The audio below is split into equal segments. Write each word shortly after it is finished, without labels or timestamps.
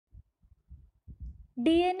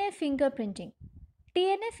DNA fingerprinting.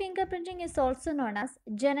 DNA fingerprinting is also known as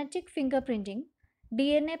genetic fingerprinting,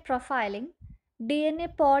 DNA profiling, DNA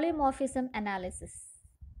polymorphism analysis.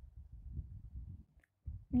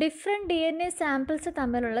 Different D N A samples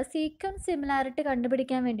തമ്മിലുള്ള sequence similarity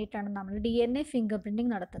കണ്ടുപിടിക്കാൻ വേണ്ടിയിട്ടാണ് നമ്മൾ D N A finger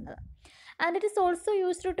printing നടത്തുന്നത്. And it is also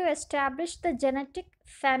used to establish the genetic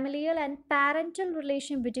familial and പാരൻറ്റൽ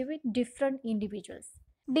relation between different individuals.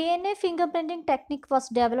 D N A finger printing technique was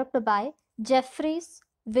developed by Jefferies,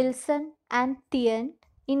 Wilson and തിയൻ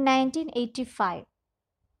in 1985.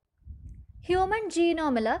 Human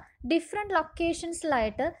ജീനോമിൽ different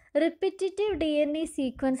ലൊക്കേഷൻസിലായിട്ട് repetitive D N A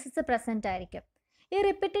sequences present ആയിരിക്കും. ഈ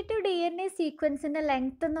repetitive D N A സീക്വൻസിൻ്റെ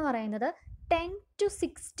length എന്ന് പറയുന്നത് 10 to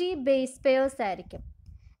 60 base pairs ആയിരിക്കും.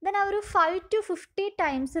 Then our 5 to 50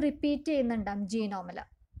 times repeat ചെയ്യുന്നുണ്ടാകും ജീനോമിൽ.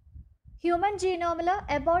 Human ജീനോമിൽ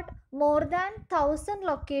about more than 1000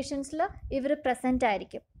 ലൊക്കേഷൻസിൽ ഇവർ present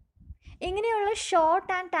ആയിരിക്കും. ഇങ്ങനെയുള്ള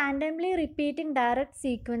short and ടാൻഡംലി repeating direct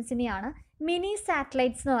സീക്വൻസിനെയാണ് mini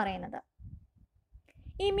satellites എന്ന് പറയുന്നത്.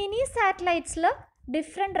 ഈ മിനി സാറ്റലൈറ്റ്സിൽ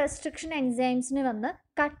ഡിഫറെൻറ്റ് റെസ്ട്രിക്ഷൻ എൻസൈംസിന് വന്ന്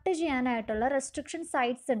കട്ട് ചെയ്യാനായിട്ടുള്ള റെസ്ട്രിക്ഷൻ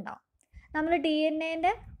സൈറ്റ്സ് ഉണ്ടാവും. നമ്മൾ ഡി എൻ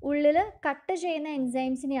എൻ്റെ ഉള്ളിൽ കട്ട് ചെയ്യുന്ന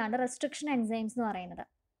എൻസൈംസിനെയാണ് റെസ്ട്രിക്ഷൻ എൻസൈംസ് എന്ന് പറയുന്നത്.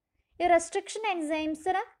 ഈ റെസ്ട്രിക്ഷൻ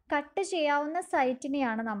എൻസൈംസിന് കട്ട് ചെയ്യാവുന്ന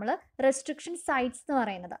സൈറ്റിനെയാണ് നമ്മൾ റെസ്ട്രിക്ഷൻ സൈറ്റ്സ് എന്ന്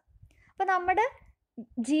പറയുന്നത്. അപ്പോൾ നമ്മുടെ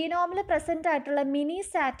ജീനോമിൽ പ്രസൻ്റ് ആയിട്ടുള്ള മിനി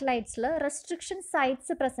സാറ്റലൈറ്റ്സിൽ റെസ്ട്രിക്ഷൻ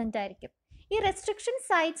സൈറ്റ്സ് പ്രസൻ്റ് ആയിരിക്കും. ഈ റെസ്ട്രിക്ഷൻ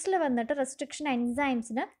സൈറ്റ്സിൽ വന്നിട്ട് റെസ്ട്രിക്ഷൻ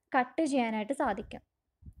എൻസൈംസിന് കട്ട് ചെയ്യാനായിട്ട് സാധിക്കും.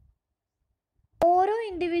 ഓരോ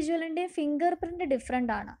ഇൻഡിവിജ്വലിൻ്റെയും ഫിംഗർ പ്രിൻറ്റ്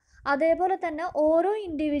ഡിഫറെൻ്റ് ആണ്. അതേപോലെ തന്നെ ഓരോ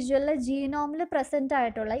ഇൻഡിവിജ്വലിലെ ജീനോമിൽ പ്രസൻ്റ്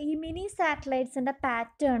ആയിട്ടുള്ള ഈ മിനി സാറ്റലൈറ്റ്സിൻ്റെ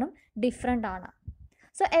പാറ്റേണും ഡിഫറെൻ്റ് ആണ്.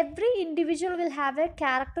 So every individual will have A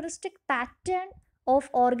characteristic pattern of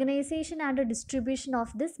organisation and distribution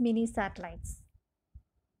of this mini satellites.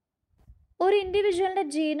 ഒരു ഇൻഡിവിജ്വലിൻ്റെ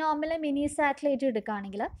ജീനോമിലെ മിനി സാറ്റലൈറ്റ്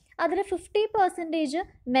എടുക്കുകയാണെങ്കിൽ അതിൽ 50%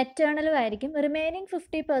 മെറ്റേണലും ആയിരിക്കും, റിമൈനിങ്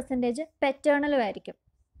 50% പെറ്റേണലും ആയിരിക്കും.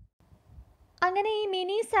 അങ്ങനെ ഈ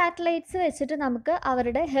മിനി സാറ്റലൈറ്റ്സ് വെച്ചിട്ട് നമുക്ക്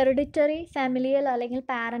അവരുടെ ഹെറിഡിറ്ററി, ഫാമിലിയൽ അല്ലെങ്കിൽ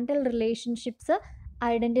പാരൻ്റൽ റിലേഷൻഷിപ്സ്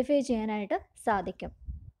ഐഡൻറ്റിഫൈ ചെയ്യാനായിട്ട് സാധിക്കും.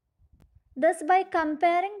 Thus by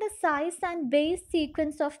comparing the size and base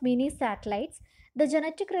sequence of mini satellites the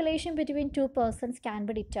genetic relation between 2 persons can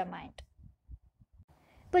be determined.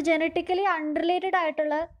 ഇപ്പോൾ ജനറ്റിക്കലി അൺറിലേറ്റഡ്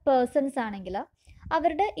ആയിട്ടുള്ള പേഴ്സൺസ് ആണെങ്കിൽ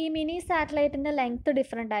അവരുടെ ഈ മിനി സാറ്റലൈറ്റിൻ്റെ ലെങ്ത്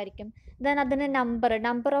ഡിഫറെൻ്റ് ആയിരിക്കും. ദെൻ അതിൻ്റെ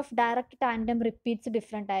number of direct tandem repeats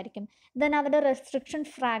different ആയിരിക്കും. Then അവരുടെ restriction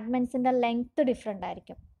ഫ്രാഗ്മെൻറ്റ്സിൻ്റെ length different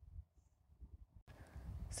ആയിരിക്കും.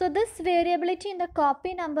 So this variability in the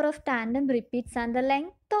copy number of tandem repeats and the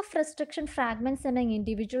length of restriction fragments in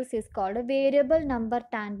individuals is called variable number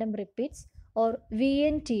tandem repeats or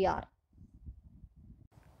VNTR.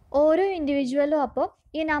 ഓരോ ഇൻഡിവിജ്വലും അപ്പോൾ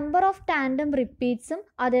ഈ number of tandem റിപ്പീറ്റ്സും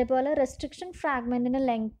അതേപോലെ restriction ഫ്രാഗ്മെൻറ്റിൻ്റെ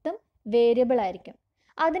ലെങ്ത്തും variable ആയിരിക്കും.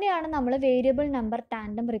 അതിനെയാണ് നമ്മൾ variable number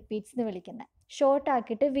tandem repeats എന്ന് വിളിക്കുന്നത്. ഷോർട്ട്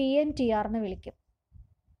ആക്കിയിട്ട് VNTR എന്ന് വിളിക്കും.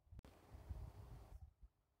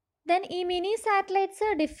 ദെൻ ഈ മിനി സാറ്റലൈറ്റ്സ്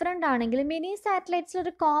ഡിഫറെൻ്റ് ആണെങ്കിൽ മിനി സാറ്റലൈറ്റ്സിൽ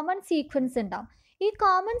ഒരു കോമൺ സീക്വൻസ് ഉണ്ടാവും. ഈ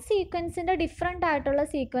കോമൺ സീക്വൻസിൻ്റെ ഡിഫറെൻ്റ് ആയിട്ടുള്ള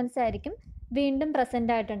സീക്വൻസ് ആയിരിക്കും വീണ്ടും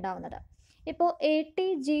പ്രസൻ്റ് ആയിട്ടുണ്ടാവുന്നത്. ഇപ്പോൾ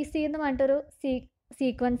ATGC എന്ന് പറഞ്ഞിട്ടൊരു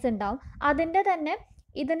സീക്വൻസ് ഉണ്ടാവും.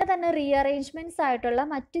 ഇതിൻ്റെ തന്നെ റീഅറേഞ്ച്മെൻറ്റ്സ് ആയിട്ടുള്ള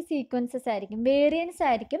മറ്റ് സീക്വൻസസ് ആയിരിക്കും, വേരിയൻസ്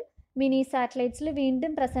ആയിരിക്കും മിനി സാറ്റലൈറ്റ്സിൽ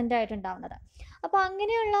വീണ്ടും പ്രസൻ്റ് ആയിട്ടുണ്ടാവുന്നത്. അപ്പോൾ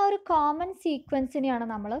അങ്ങനെയുള്ള ഒരു കോമൺ സീക്വൻസിനെയാണ്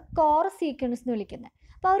നമ്മൾ കോർ സീക്വൻസ് എന്ന് വിളിക്കുന്നത്.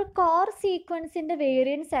 അപ്പോൾ ആ ഒരു കോർ സീക്വൻസിൻ്റെ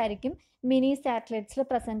വേരിയൻസ് ആയിരിക്കും മിനി സാറ്റലൈറ്റ്സിൽ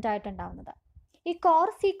പ്രസൻ്റ് ആയിട്ടുണ്ടാവുന്നത്. ഈ കോർ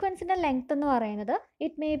സീക്വൻസിൻ്റെ ലെങ്ത് എന്ന് പറയുന്നത്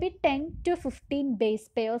it may be 10 to 15 base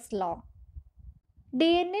pairs long.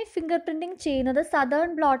 DNA finger printing ചെയ്യുന്നത്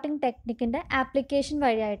സദേൺ ബ്ലോട്ടിംഗ് ടെക്നിക്കിൻ്റെ ആപ്ലിക്കേഷൻ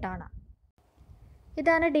വഴിയായിട്ടാണ്.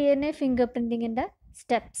 ഇതാണ് DNA ഫിംഗർ പ്രിൻറ്റിങ്ങിൻ്റെ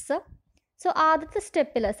സ്റ്റെപ്സ്. സോ ആദ്യത്തെ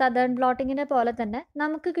സ്റ്റെപ്പിൽ സദേൺ ബ്ലോട്ടിങ്ങിനെ പോലെ തന്നെ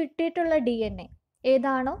നമുക്ക് കിട്ടിയിട്ടുള്ള DNA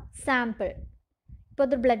ഏതാണോ സാമ്പിൾ, ഇപ്പോൾ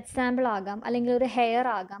ഒരു ബ്ലഡ് സാമ്പിൾ ആകാം, അല്ലെങ്കിൽ ഒരു ഹെയർ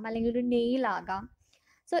ആകാം, അല്ലെങ്കിൽ ഒരു നെയിൽ ആകാം.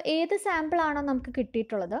 സോ ഏത് സാമ്പിളാണോ നമുക്ക്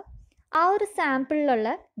കിട്ടിയിട്ടുള്ളത് ആ ഒരു സാമ്പിളിലുള്ള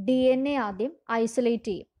DNA ആദ്യം ഐസൊലേറ്റ്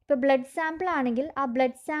ചെയ്യും. ഇപ്പോൾ ബ്ലഡ് സാമ്പിൾ ആണെങ്കിൽ ആ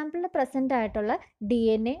ബ്ലഡ് സാമ്പിളിൽ പ്രസൻ്റ് ആയിട്ടുള്ള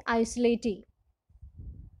DNA ഐസൊലേറ്റ് ചെയ്യും.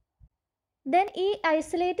 ദെൻ ഈ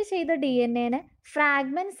ഐസൊലേറ്റ് ചെയ്ത DNA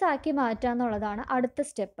ഫ്രാഗ്മെൻറ്റ്സ് ആക്കി മാറ്റുക എന്നുള്ളതാണ് അടുത്ത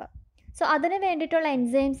സ്റ്റെപ്പ്. സോ അതിന് വേണ്ടിയിട്ടുള്ള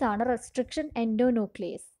എൻസൈംസ് ആണ് restriction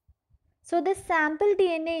endonuclease. So this sample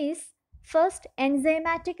DNA is first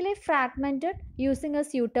എൻസൈമാറ്റിക്കലി fragmented using A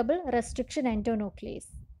suitable restriction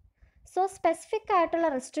endonuclease. So specific ആയിട്ടുള്ള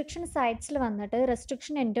റെസ്ട്രിക്ഷൻ സൈറ്റ്സിൽ വന്നിട്ട്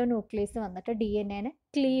റെസ്ട്രിക്ഷൻ എൻഡോന്യൂക്ലിയസ് വന്നിട്ട് DNA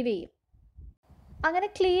ക്ലീവ് ചെയ്യും. അങ്ങനെ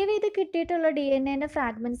ക്ലീവ് ചെയ്ത് കിട്ടിയിട്ടുള്ള DNA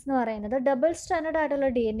ഫ്രാഗ്മെൻറ്റ്സ് എന്ന് പറയുന്നത് ഡബിൾ സ്റ്റാൻഡേർഡ് ആയിട്ടുള്ള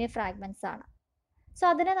DNA ഫ്രാഗ്മെൻറ്റ്സ് ആണ്. സോ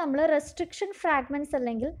അതിനെ നമ്മൾ റെസ്ട്രിക്ഷൻ ഫ്രാഗ്മെൻറ്റ്സ്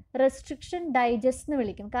അല്ലെങ്കിൽ റെസ്ട്രിക്ഷൻ ഡൈജസ്റ്റ് എന്ന്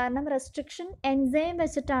വിളിക്കും. കാരണം റെസ്ട്രിക്ഷൻ എൻസൈം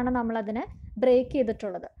വെച്ചിട്ടാണ് നമ്മളതിനെ ബ്രേക്ക്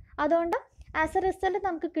ചെയ്തിട്ടുള്ളത്. അതുകൊണ്ട് ആസ് എ റിസൾട്ട്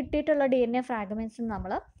നമുക്ക് കിട്ടിയിട്ടുള്ള DNA ഫ്രാഗ്മെൻറ്റ്സിന്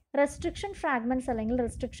നമ്മൾ റെസ്ട്രിക്ഷൻ ഫ്രാഗ്മെൻറ്റ്സ് അല്ലെങ്കിൽ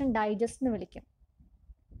റെസ്ട്രിക്ഷൻ ഡൈജസ്റ്റ് എന്ന് വിളിക്കും.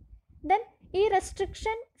 ദെൻ ഈ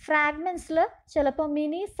റെസ്ട്രിക്ഷൻ ഫ്രാഗ്മെൻറ്റ്സിൽ ചിലപ്പോൾ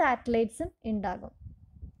മിനി സാറ്റലൈറ്റ്സും ഉണ്ടാകും.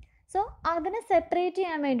 സോ അതിനെ സെപ്പറേറ്റ്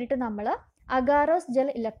ചെയ്യാൻ വേണ്ടിയിട്ട് നമ്മൾ അഗാരോസ് ജെൽ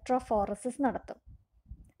ഇലക്ട്രോഫോറസിസ് നടത്തും.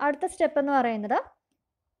 അടുത്ത സ്റ്റെപ്പ് എന്ന് പറയുന്നത്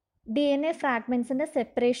DNA ഫ്രാഗ്മെൻറ്റ്സിൻ്റെ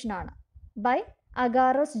സെപ്പറേഷനാണ് by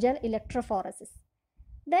agarose gel electrophoresis.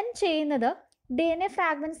 Then ചെയ്യുന്നത് DNA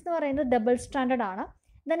ഫ്രാഗ്മെൻറ്റ്സ് എന്ന് പറയുന്നത് ഡബിൾ സ്റ്റാൻഡേർഡ് ആണ്.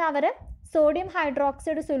 ദെൻ അവർ സോഡിയം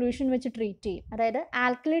ഹൈഡ്രോക്സൈഡ് സൊല്യൂഷൻ വെച്ച് ട്രീറ്റ് ചെയ്യും. അതായത്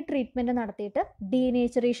ആൽക്കലി ട്രീറ്റ്മെൻറ്റ് നടത്തിയിട്ട്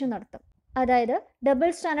ഡീനേച്ചറേഷൻ നടത്തും. അതായത് ഡബിൾ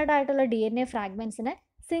സ്റ്റാൻഡേർഡ് ആയിട്ടുള്ള DNA ഫ്രാഗ്മെൻറ്റ്സിനെ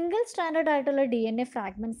സിംഗിൾ സ്റ്റാൻഡേർഡ് ആയിട്ടുള്ള DNA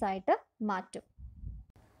ഫ്രാഗ്മെൻറ്റ്സ് ആയിട്ട് മാറ്റും.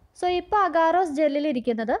 സോ ഇപ്പോൾ അഗാരോസ് ജെല്ലിൽ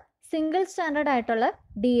ഇരിക്കുന്നത് സിംഗിൾ സ്റ്റാൻഡേർഡ് ആയിട്ടുള്ള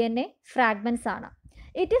DNA ഫ്രാഗ്മെൻറ്റ്സ് ആണ്.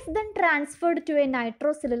 It is then transferred to A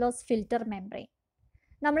nitrocellulose filter membrane.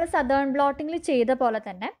 നമ്മൾ സദേൺ ബ്ലോട്ടിങ്ങിൽ ചെയ്ത പോലെ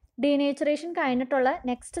തന്നെ ഡീനേച്ചറേഷൻ കഴിഞ്ഞിട്ടുള്ള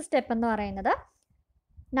നെക്സ്റ്റ് സ്റ്റെപ്പ് എന്ന് പറയുന്നത്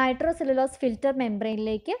നൈട്രോസെല്ലുലോസ് ഫിൽറ്റർ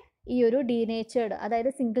മെംബ്രെയിനിലേക്ക് ഈ ഒരു ഡീനേച്ചേർഡ്, അതായത്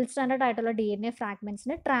സിംഗിൾ സ്റ്റാൻഡേർഡ് ആയിട്ടുള്ള DNA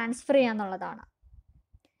ഫ്രാഗ്മെൻറ്റ്സിനെ ട്രാൻസ്ഫർ ചെയ്യാന്നുള്ളതാണ്.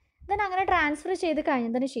 ദെൻ അങ്ങനെ ട്രാൻസ്ഫർ ചെയ്ത്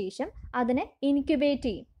കഴിഞ്ഞതിന് ശേഷം അതിനെ ഇൻക്യുബേറ്റ്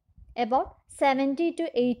ചെയ്യും about 70 to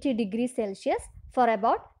 80 degrees Celsius for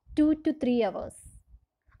about 2 to 3 hours.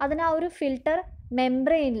 അതിന് ആ ഒരു ഫിൽറ്റർ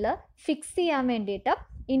മെംബ്രെയിനിൽ ഫിക്സ് ചെയ്യാൻ വേണ്ടിയിട്ട്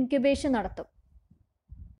ഇൻക്യുബേഷൻ നടത്തും.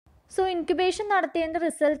 സോ ഇൻക്യുബേഷൻ നടത്തിയതിൻ്റെ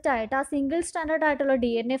റിസൾട്ടായിട്ട് ആ സിംഗിൾ സ്റ്റാൻഡേർഡ് ആയിട്ടുള്ള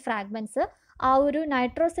DNA ഫ്രാഗ്മെൻറ്റ്സ് ആ ഒരു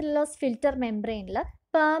നൈട്രോസെല്ലുലോസ് ഫിൽറ്റർ മെംബ്രെയിനിൽ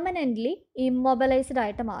പെർമനൻ്റ്ലി ഇമ്മൊബിലൈസ്ഡ്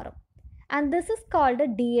ആയിട്ട് മാറും. And this is called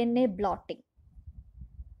DNA blotting.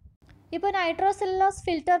 ഇപ്പോൾ നൈട്രോസെല്ലുലോസ്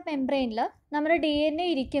ഫിൽറ്റർ മെംബ്രെയിനിൽ നമ്മുടെ DNA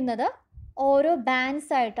ഇരിക്കുന്നത് ഓരോ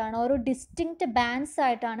ബാൻഡ്സ് ആയിട്ടാണ്, ഓരോ ഡിസ്റ്റിങ്ക്റ്റ് ബാൻഡ്സ്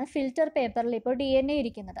ആയിട്ടാണ് ഫിൽറ്റർ പേപ്പറിൽ ഇപ്പോൾ DNA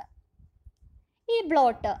ഇരിക്കുന്നത്. ഈ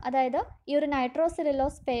ബ്ലോട്ട്, അതായത് ഈ ഒരു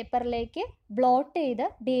നൈട്രോസെല്ലുലോസ് പേപ്പറിലേക്ക് ബ്ലോട്ട് ചെയ്ത്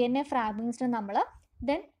DNA ഫ്രാഗ്മെൻറ്റ്സിന് നമ്മൾ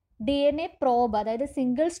ദെൻ DNA പ്രോബ്, അതായത്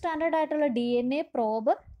സിംഗിൾ സ്റ്റാൻഡേർഡ് ആയിട്ടുള്ള DNA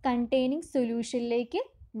പ്രോബ് കണ്ടെയ്നിങ് സൊല്യൂഷനിലേക്ക്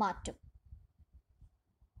മാറ്റും.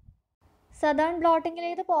 സദേൺ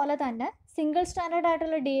ബ്ലോട്ടിങ്ങിലേതുപോലെ തന്നെ സിംഗിൾ സ്റ്റാൻഡേർഡ്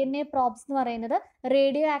ആയിട്ടുള്ള DNA പ്രോബ്സ് എന്ന് പറയുന്നത്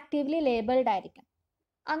റേഡിയോ ആക്റ്റീവ്ലി ലേബിൾഡ് ആയിരിക്കും.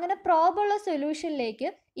 അങ്ങനെ പ്രോബുള്ള സൊല്യൂഷനിലേക്ക്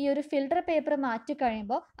ഈ ഒരു ഫിൽറ്റർ പേപ്പർ മാറ്റി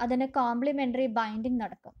കഴിയുമ്പോൾ അതിന് കോംപ്ലിമെൻ്ററി ബൈൻഡിങ്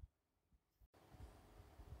നടക്കും.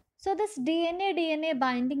 So this DNA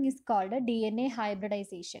binding is called DNA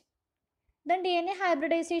hybridisation. Then DNA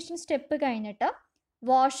hybridisation step കഴിഞ്ഞിട്ട്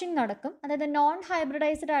വാഷിംഗ് നടക്കും. അതായത് നോൺ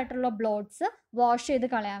ഹൈബ്രിഡൈസ്ഡ് ആയിട്ടുള്ള ബ്ലോട്ട്സ് വാഷ് ചെയ്ത്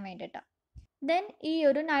കളയാൻ വേണ്ടിയിട്ട്. ദെൻ ഈ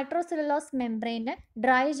ഒരു നൈട്രോസെല്ലുലോസ് മെംബ്രെയിനെ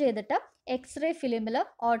ഡ്രൈ ചെയ്തിട്ട് എക്സ്റേ ഫിലിമിൽ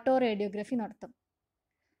ഓട്ടോ റേഡിയോഗ്രഫി നടത്തും.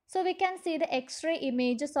 So we can see the x-ray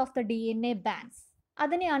images of the DNA bands.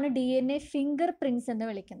 അതിനെയാണ് DNA ഫിംഗർ പ്രിൻറ്റ്സ് എന്ന്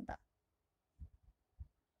വിളിക്കുന്നത്.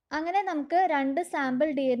 അങ്ങനെ നമുക്ക് രണ്ട് സാമ്പിൾ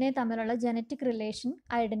DNA തമ്മിലുള്ള ജനറ്റിക് റിലേഷൻ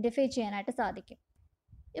ഐഡൻറ്റിഫൈ ചെയ്യാനായിട്ട് സാധിക്കും.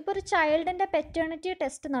 ഇപ്പോൾ ഒരു ചൈൽഡിൻ്റെ പെറ്റേണിറ്റി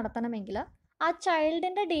ടെസ്റ്റ് നടത്തണമെങ്കിൽ ആ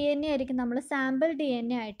ചൈൽഡിൻ്റെ DNA ആയിരിക്കും നമ്മൾ സാമ്പിൾ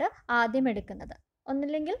DNA ആയിട്ട് ആദ്യം എടുക്കുന്നത്.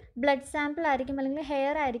 ഒന്നില്ലെങ്കിൽ ബ്ലഡ് സാമ്പിൾ ആയിരിക്കും, അല്ലെങ്കിൽ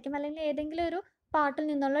ഹെയർ ആയിരിക്കും, അല്ലെങ്കിൽ ഏതെങ്കിലും ഒരു പാർട്ടിൽ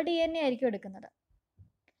നിന്നുള്ള DNA ആയിരിക്കും എടുക്കുന്നത്.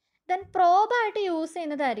 ദെൻ പ്രോബായിട്ട് യൂസ്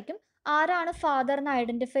ചെയ്യുന്നതായിരിക്കും ആരാണ് ഫാദറിനെ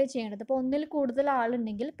ഐഡൻറ്റിഫൈ ചെയ്യേണ്ടത്. ഇപ്പോൾ ഒന്നിൽ കൂടുതൽ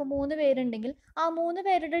ആളുണ്ടെങ്കിൽ, ഇപ്പോൾ 3 പേരുണ്ടെങ്കിൽ ആ 3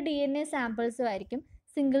 പേരുടെ DNA സാമ്പിൾസും ആയിരിക്കും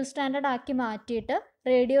സിംഗിൾ സ്റ്റാൻഡേർഡ് ആക്കി മാറ്റിയിട്ട്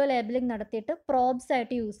റേഡിയോ ലേബലിംഗ് നടത്തിയിട്ട് പ്രോബ്സ്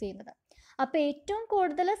ആയിട്ട് യൂസ് ചെയ്യുന്നത്. അപ്പോൾ ഏറ്റവും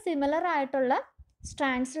കൂടുതൽ സിമിലർ ആയിട്ടുള്ള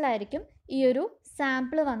സ്ട്രാൻഡ്സിലായിരിക്കും ഈ ഒരു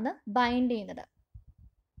സാമ്പിൾ വന്ന് ബൈൻഡ് ചെയ്യുന്നത്.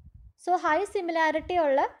 സോ ഹൈ സിമിലാരിറ്റി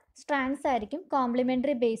ഉള്ള സ്ട്രാൻഡ്സ് ആയിരിക്കും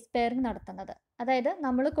കോംപ്ലിമെൻ്ററി ബേസ് പെയറിംഗ് നടത്തുന്നത്. അതായത്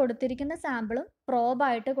നമ്മൾ കൊടുത്തിരിക്കുന്ന സാമ്പിളും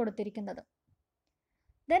പ്രോബായിട്ട് കൊടുത്തിരിക്കുന്നതും.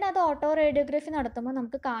 ദെൻ അത് ഓട്ടോ റേഡിയോഗ്രഫി നടത്തുമ്പോൾ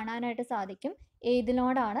നമുക്ക് കാണാനായിട്ട് സാധിക്കും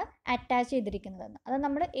ഏതിനോടാണ് അറ്റാച്ച് ചെയ്തിരിക്കുന്നതെന്ന്. അത്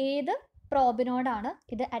നമ്മൾ ഏത് പ്രോബിനോടാണ്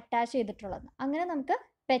ഇത് അറ്റാച്ച് ചെയ്തിട്ടുള്ളത്. അങ്ങനെ നമുക്ക്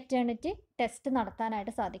പെറ്റേണിറ്റി ടെസ്റ്റ്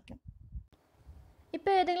നടത്താനായിട്ട് സാധിക്കും.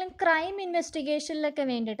 ഇപ്പോൾ ഏതെങ്കിലും ക്രൈം ഇൻവെസ്റ്റിഗേഷനിലൊക്കെ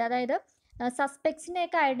വേണ്ടിയിട്ട്, അതായത്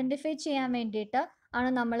സസ്പെക്ട്സിനെയൊക്കെ ഐഡൻറ്റിഫൈ ചെയ്യാൻ വേണ്ടിയിട്ട് ആണ്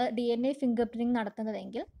നമ്മൾ DNA ഫിംഗർ പ്രിൻറ്റിംഗ്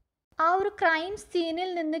നടത്തുന്നതെങ്കിൽ ആ ഒരു ക്രൈം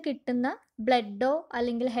സീനിൽ നിന്ന് കിട്ടുന്ന ബ്ലഡോ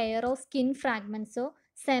അല്ലെങ്കിൽ ഹെയറോ സ്കിൻ ഫ്രാഗ്മെൻറ്റ്സോ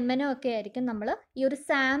സെമനോ ഒക്കെ ആയിരിക്കും നമ്മൾ ഈ ഒരു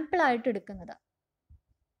സാമ്പിളായിട്ട് എടുക്കുന്നത്.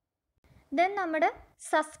 ദെൻ നമ്മുടെ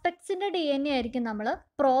സസ്പെക്ട്സിൻ്റെ DNA ആയിരിക്കും നമ്മൾ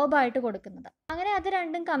പ്രോബായിട്ട് കൊടുക്കുന്നത്. അങ്ങനെ അത്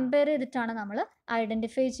രണ്ടും കമ്പയർ ചെയ്തിട്ടാണ് നമ്മൾ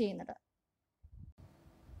ഐഡൻറ്റിഫൈ ചെയ്യുന്നത്.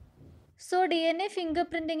 സോ DNA ഫിംഗർ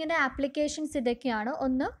പ്രിൻറ്റിങ്ങിൻ്റെ ആപ്ലിക്കേഷൻസ് ഇതൊക്കെയാണ്.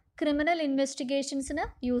 ഒന്ന്, ക്രിമിനൽ ഇൻവെസ്റ്റിഗേഷൻസിന്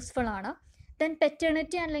യൂസ്ഫുൾ ആണ്. ദെൻ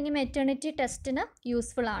പെറ്റേണിറ്റി അല്ലെങ്കിൽ മെറ്റേണിറ്റി ടെസ്റ്റിന്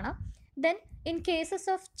യൂസ്ഫുൾ ആണ്. Then in cases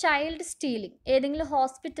of child stealing, ഏതെങ്കിലും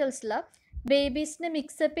ഹോസ്പിറ്റൽസിൽ ബേബീസിനെ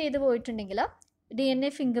മിക്സപ്പ് ചെയ്ത് പോയിട്ടുണ്ടെങ്കിൽ DNA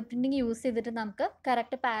ഫിംഗർ പ്രിൻറ്റിങ് യൂസ് ചെയ്തിട്ട് നമുക്ക്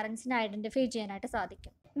കറക്റ്റ് പാരൻസിനെ ഐഡൻറ്റിഫൈ ചെയ്യാനായിട്ട്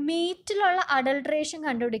സാധിക്കും. മീറ്റിലുള്ള അഡൾട്രേഷൻ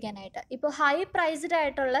കണ്ടുപിടിക്കാനായിട്ട് ഇപ്പോൾ ഹൈ പ്രൈസ്ഡ്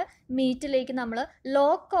ആയിട്ടുള്ള മീറ്റിലേക്ക് നമ്മൾ ലോ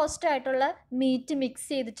കോസ്റ്റ് ആയിട്ടുള്ള മീറ്റ് മിക്സ്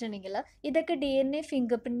ചെയ്തിട്ടുണ്ടെങ്കിൽ ഇതൊക്കെ DNA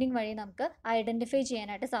ഫിംഗർ പ്രിൻറ്റിങ് വഴി നമുക്ക് ഐഡൻറ്റിഫൈ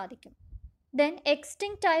ചെയ്യാനായിട്ട് സാധിക്കും. ദെൻ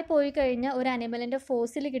എക്സ്റ്റിങ്ക്റ്റ് ആയി പോയി കഴിഞ്ഞ ഒരു അനിമലിൻ്റെ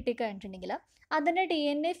ഫോസിൽ കിട്ടിക്കഴിഞ്ഞിട്ടുണ്ടെങ്കിൽ അതിൻ്റെ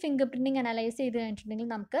DNA ഫിംഗർ പ്രിൻറ്റിങ് അനലൈസ് ചെയ്ത് കഴിഞ്ഞിട്ടുണ്ടെങ്കിൽ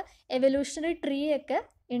നമുക്ക് എവല്യൂഷണറി ട്രീ ഒക്കെ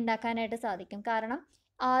ഉണ്ടാക്കാനായിട്ട് സാധിക്കും. കാരണം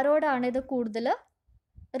ആരോടാണ് ഇത് കൂടുതൽ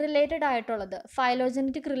റിലേറ്റഡ് ആയിട്ടുള്ളത്,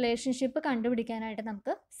 ഫൈലോജനറ്റിക് റിലേഷൻഷിപ്പ് കണ്ടുപിടിക്കാനായിട്ട്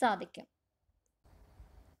നമുക്ക് സാധിക്കും.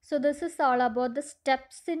 So this is all about the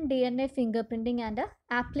steps in DNA fingerprinting and the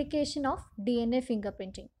application of DNA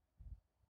fingerprinting.